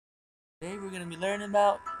Today we're going to be learning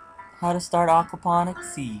about how to start aquaponic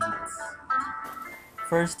seeds.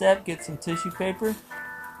 First step, get some tissue paper,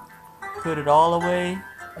 put it all the way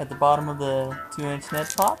at the bottom of the 2-inch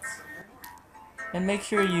net pots, and make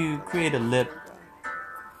sure you create a lip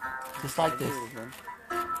just like this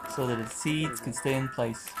so that the seeds can stay in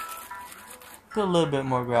place. Put a little bit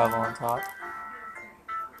more gravel on top.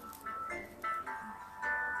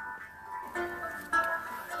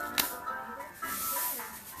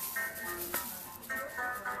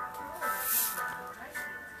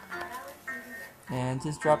 And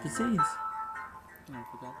just drop the seeds. No, I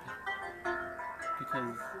forgot that.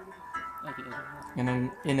 Because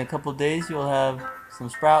And in a couple days you'll have some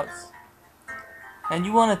sprouts. And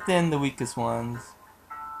you want to thin the weakest ones.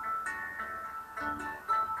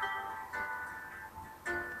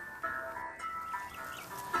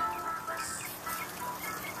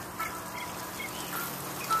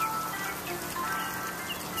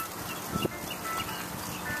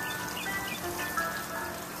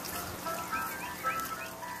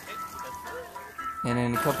 And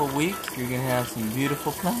in a couple weeks you're going to have some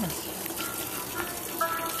beautiful plants.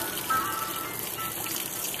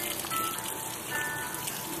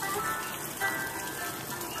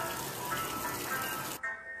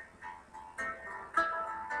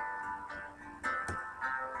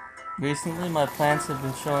 Recently, my plants have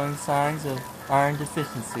been showing signs of iron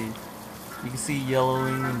deficiency. You can see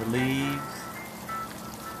yellowing in the leaves.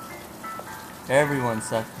 Everyone's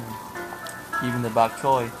suffering, even the bok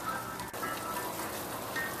choy.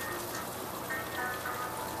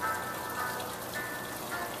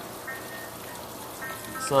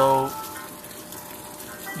 So,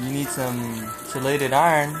 you need some chelated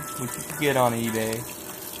iron, which you can get on eBay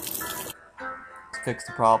to fix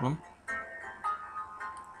the problem.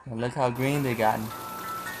 And look how green they gotten.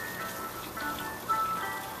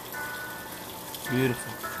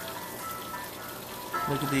 Beautiful.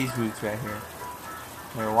 Look at these roots right here.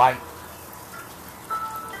 They're white.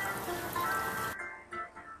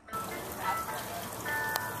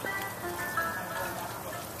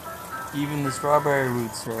 Even the strawberry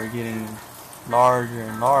roots are getting larger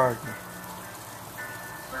and larger.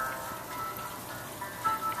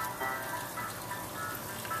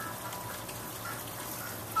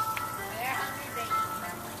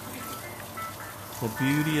 The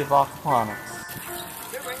beauty of aquaponics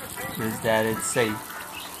is that it's safe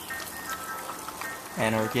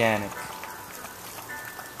and organic.